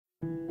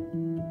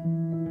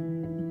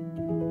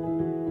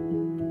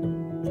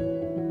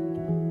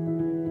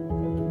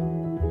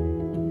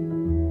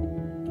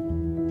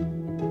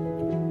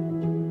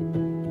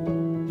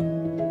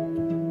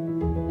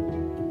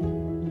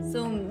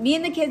me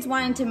and the kids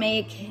wanted to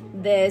make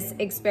this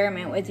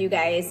experiment with you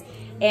guys,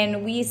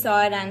 and we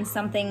saw it on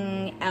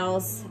something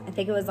else. I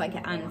think it was like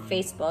on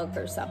Facebook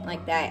or something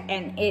like that,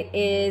 and it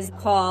is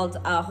called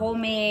a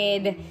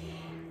homemade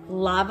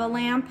lava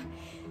lamp.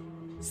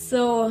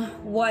 So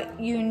what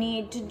you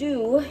need to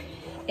do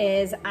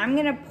is I'm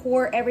gonna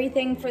pour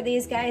everything for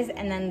these guys,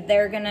 and then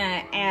they're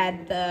gonna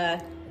add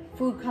the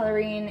food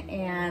coloring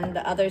and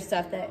the other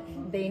stuff that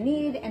they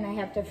need, and I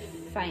have to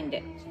find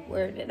it.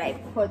 Where did I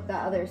put the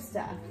other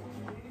stuff?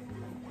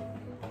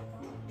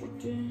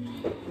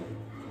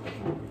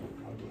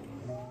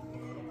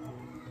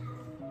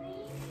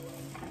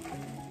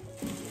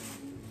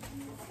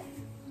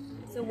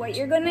 So what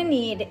you're gonna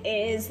need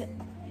is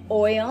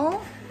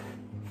oil,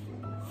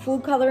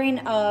 food coloring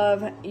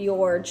of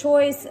your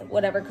choice,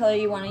 whatever color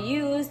you wanna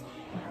use.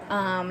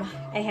 I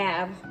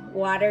have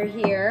water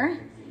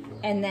here,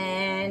 and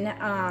then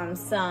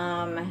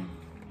some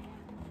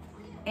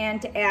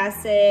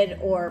antacid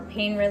or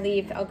pain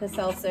relief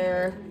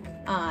Alka-Seltzer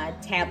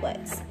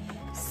tablets.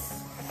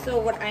 So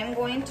what I'm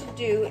going to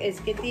do is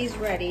get these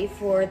ready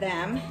for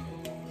them.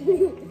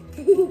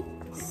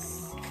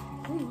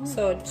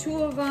 So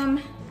 2 of them.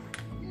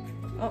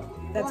 Oh,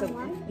 that's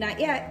not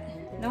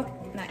yet. Nope,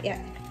 not yet.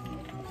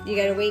 You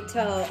gotta wait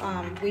till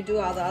we do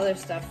all the other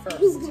stuff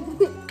first.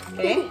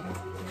 Okay?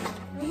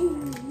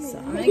 So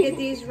I'm gonna get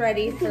these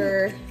ready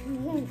for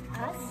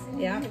us.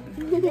 Yeah.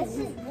 This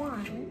is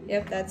one.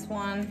 Yep, that's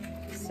one.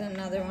 This is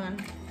another one.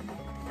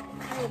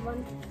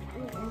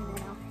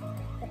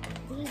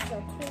 These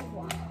are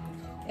 2.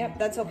 Yep,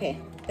 that's okay.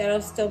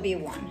 That'll still be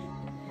 1.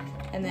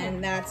 And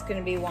then that's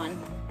gonna be 1.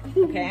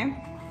 Okay?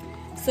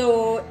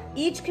 So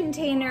each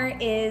container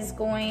is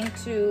going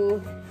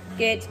to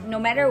get, no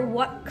matter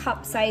what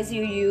cup size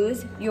you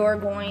use, you're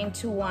going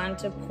to want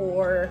to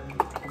pour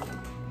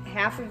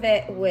half of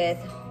it with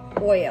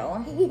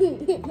oil.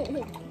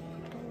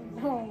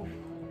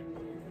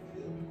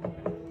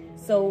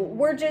 So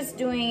we're just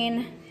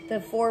doing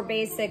the 4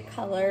 basic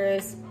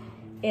colors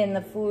in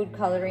the food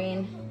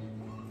coloring.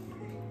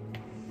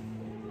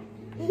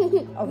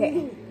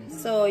 Okay,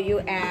 so you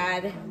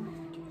add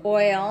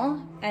oil,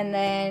 and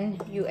then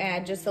you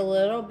add just a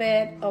little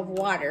bit of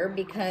water,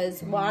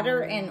 because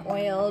water and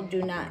oil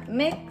do not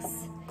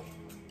mix.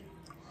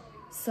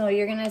 So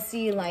you're gonna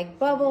see like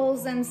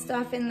bubbles and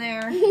stuff in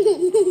there.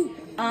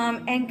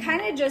 And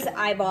kind of just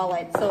eyeball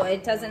it, so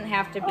it doesn't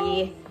have to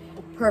be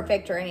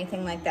perfect or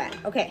anything like that.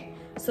 Okay,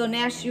 so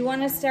Nash, you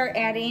wanna start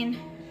adding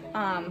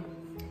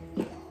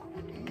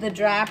the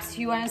drops.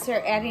 You wanna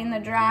start adding the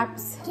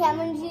drops?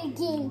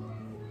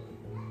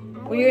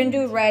 Well, you're gonna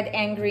do red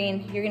and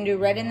green. You're gonna do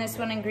red in this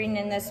one and green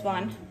in this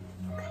one.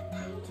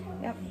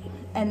 Yep.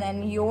 And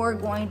then you're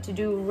going to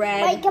do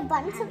red. Like a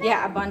bunch of them?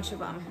 Yeah, a bunch of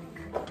them.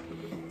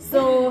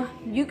 So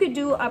you could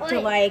do up to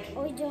like,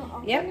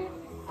 yep.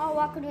 Oh,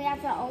 what could we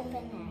have to open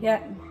it?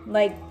 Yeah,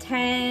 like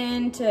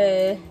 10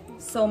 to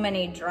so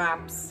many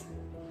drops.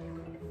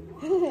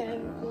 Okay.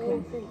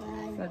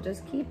 So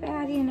just keep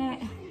adding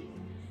it.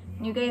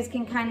 You guys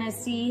can kind of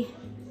see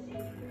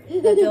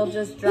that they'll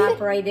just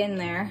drop right in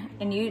there,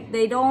 and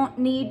they don't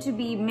need to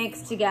be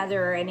mixed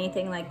together or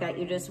anything like that.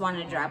 You just want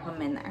to drop them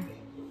in there.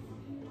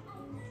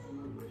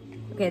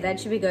 Okay, that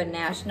should be good,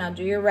 Nash. Now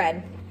do your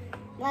red.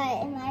 Wait,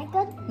 am I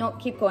good? No,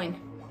 keep going.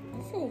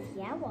 This is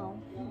yellow.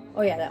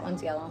 Oh yeah, that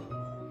one's yellow.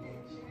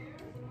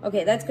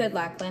 Okay, that's good,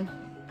 Lachlan.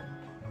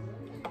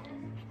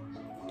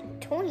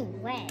 Tony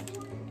red.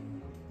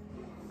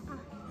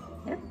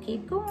 Yep,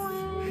 keep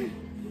going.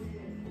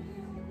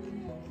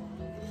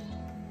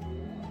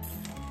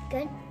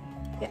 Good?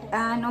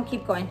 Yeah, no,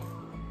 keep going.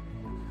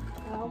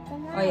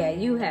 Open it. Oh yeah,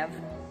 you have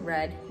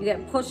red. You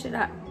gotta push it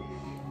up.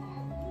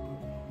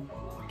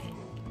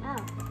 Oh,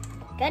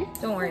 good?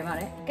 Don't worry about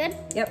it. Good?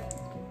 Yep.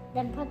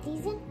 Then put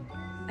these in?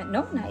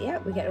 No, not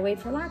yet. We gotta wait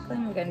for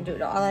Lachlan. We're gonna do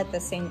it all at the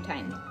same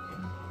time.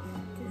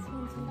 This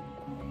one's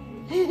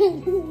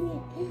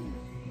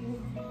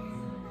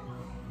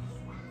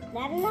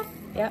that enough?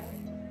 Yep.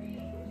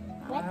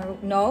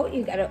 No,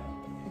 you gotta,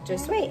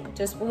 just wait.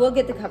 We'll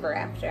get the cover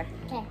after.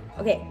 Okay.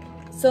 Okay,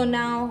 so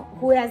now,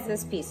 who has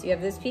this piece? You have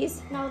this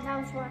piece? No,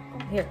 that was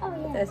working. Here, Oh,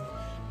 yeah. this.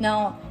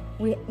 Now,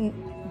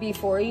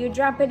 before you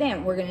drop it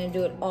in, we're gonna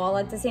do it all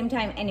at the same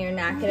time, and you're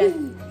not gonna,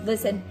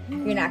 listen,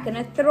 you're not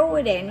gonna throw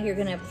it in, you're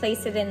gonna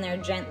place it in there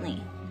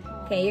gently.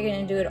 Okay, you're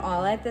gonna do it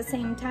all at the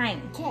same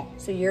time. Okay.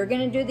 So you're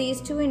gonna do these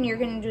 2, and you're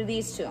gonna do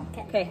these 2.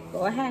 Okay,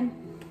 go ahead.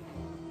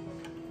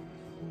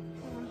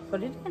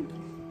 Put it in.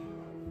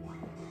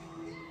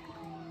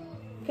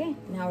 Okay,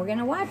 now we're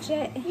gonna watch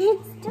it.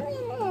 It's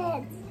doing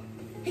it.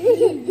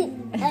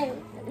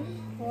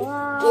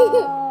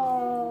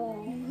 Whoa.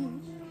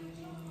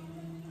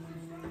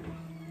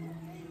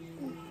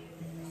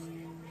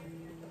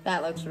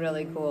 That looks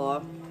really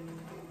cool.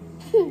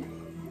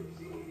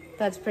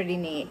 That's pretty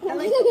neat. I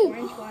like the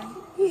orange one.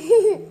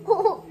 Yeah.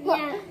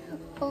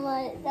 Oh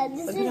my,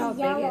 this Look is at how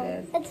yellow. big it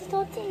is. It's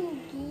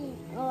starting green.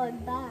 Oh,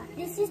 back.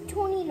 This is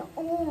turning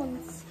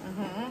orange.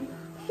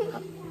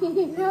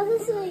 Now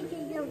this is like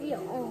gonna be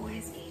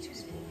orange.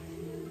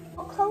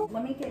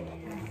 Let me get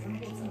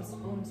some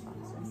spoons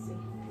first and see.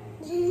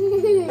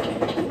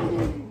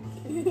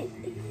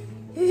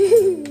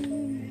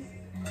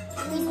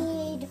 We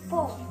need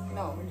 4.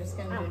 No, we're just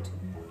gonna do 2.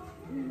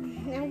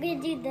 I'm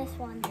gonna do this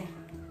one.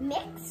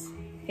 Mix.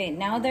 Okay,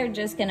 now they're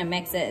just gonna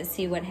mix it and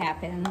see what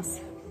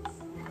happens.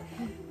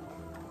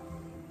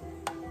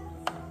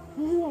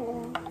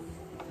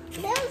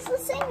 That's the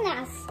same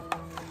as.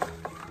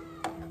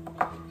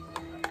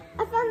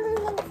 I found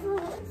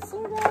the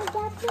same that I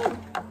got too.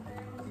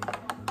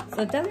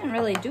 So it doesn't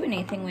really do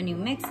anything when you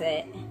mix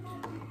it.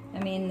 I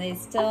mean, they I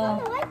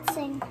still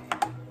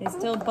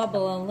bubble.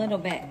 bubble a little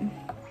bit.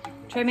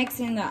 Try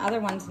mixing the other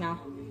ones now.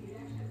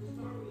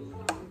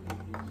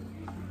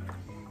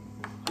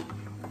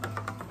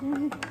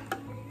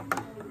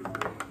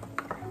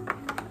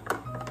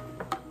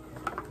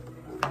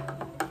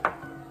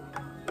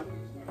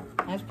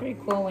 That's pretty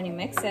cool when you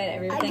mix it.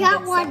 Everything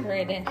gets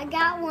separated. I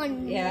got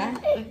one. Yeah.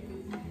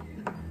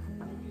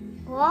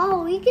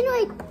 Wow, we can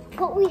like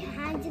put we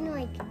hands in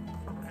like.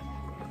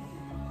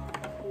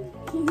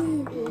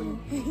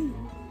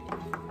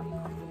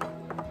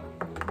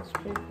 It's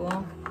pretty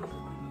cool.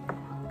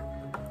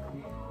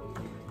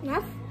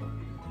 Enough?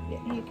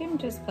 Yeah, you can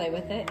just play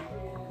with it.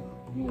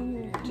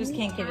 Just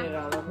can't get it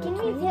all over. Can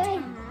we do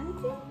it?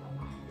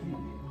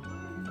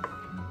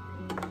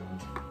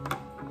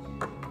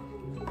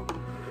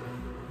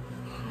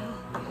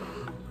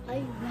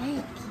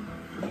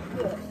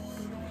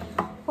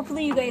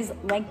 Hopefully you guys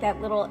like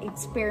that little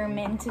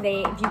experiment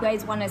today. If you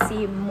guys want to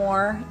see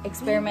more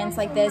experiments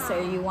like this,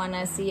 or you want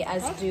to see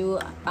us do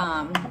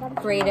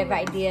creative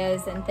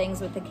ideas and things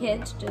with the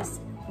kids,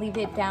 just leave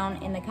it down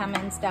in the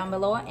comments down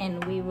below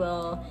and we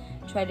will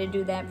try to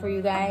do that for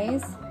you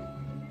guys.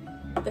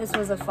 This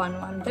was a fun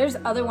one. There's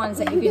other ones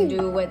that you can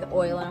do with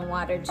oil and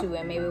water too,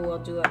 and maybe we'll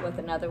do it with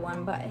another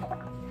one, but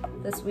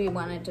this we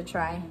wanted to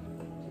try.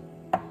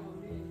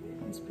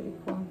 It's pretty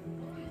cool.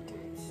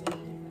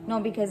 No,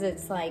 because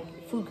it's like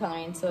food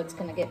coloring, so it's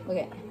gonna get, look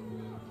at,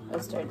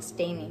 it'll start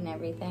staining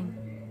everything.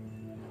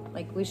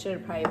 Like we should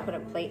have probably put a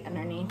plate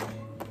underneath.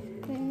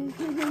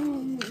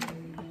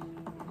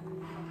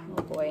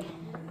 Oh boy.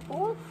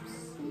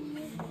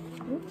 Oopsies.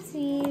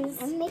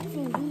 Oopsies. I'm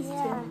mixing these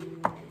two.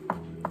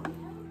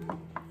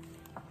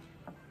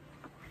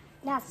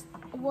 That's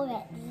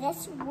wood.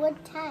 This wood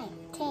tank.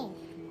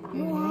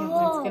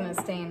 It's gonna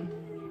stain.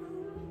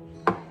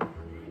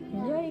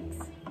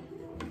 Yikes.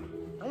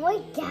 I'm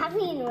like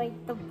gathering like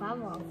the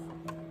bubbles.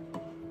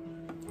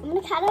 I'm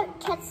gonna kind of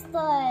catch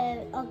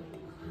the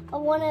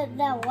one of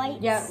the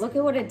whites. Yeah, look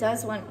at what it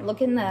does when,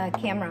 look in the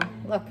camera,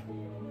 look.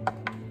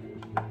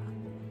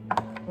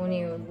 When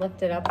you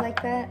lift it up like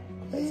that,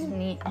 that's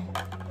neat.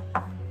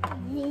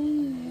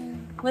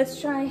 Let's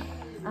try,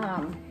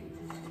 I'm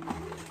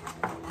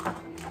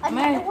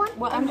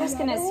just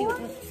gonna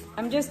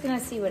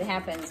see what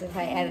happens if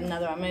I add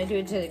another one. I'm gonna do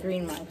it to the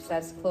green one because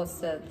that's close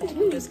to the thing.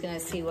 I'm just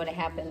gonna see what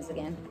happens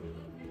again.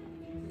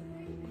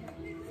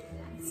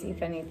 See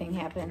if anything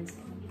happens.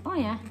 Oh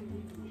yeah.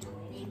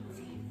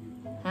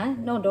 Huh?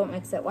 No, don't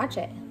mix it. Watch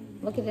it.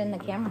 Look at it in the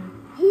camera.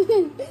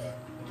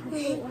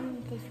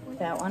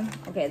 That one?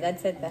 Okay,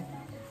 that's it then.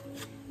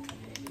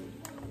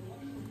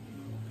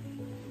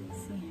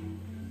 Let's see.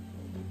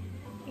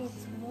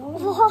 It's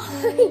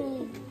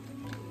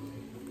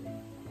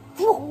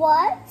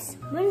what?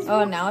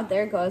 Oh, now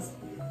there it goes.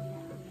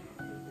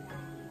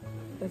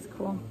 That's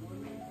cool.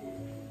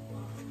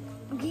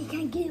 Okay, can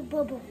I get a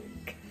bubble?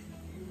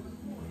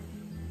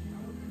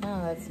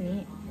 Oh, that's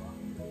neat.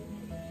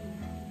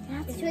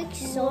 It's like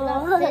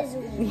soda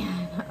fizzling.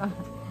 Yeah.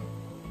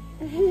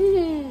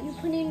 You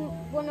put in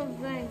one of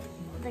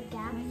the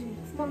gaps.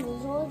 Mom,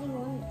 there's already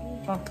one.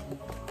 Oh.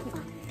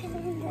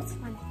 This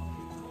one.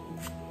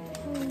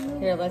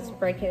 Here, let's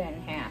break it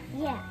in half.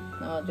 Yeah.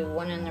 Then we'll do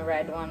one in the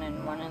red one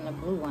and one in the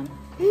blue one.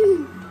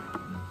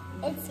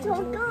 It's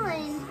still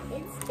going.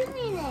 It's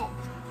doing it.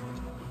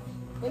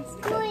 It's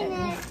doing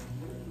it.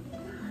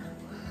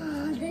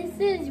 Oh, this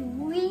is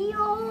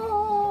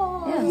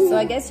real. Yeah, so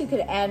I guess you could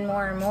add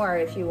more and more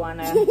if you want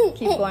to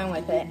keep going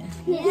with it.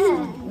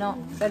 Yeah. No,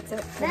 that's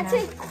it. That's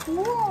like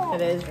cool.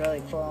 It is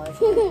really cool.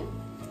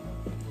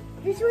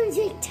 This one's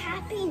like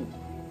tapping.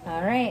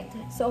 All right,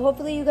 so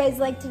hopefully you guys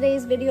liked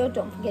today's video.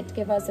 Don't forget to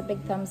give us a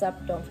big thumbs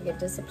up. Don't forget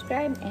to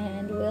subscribe,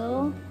 and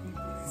we'll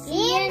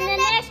see you in the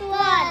next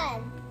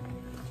one.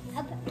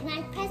 Can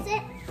I press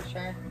it?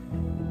 Sure.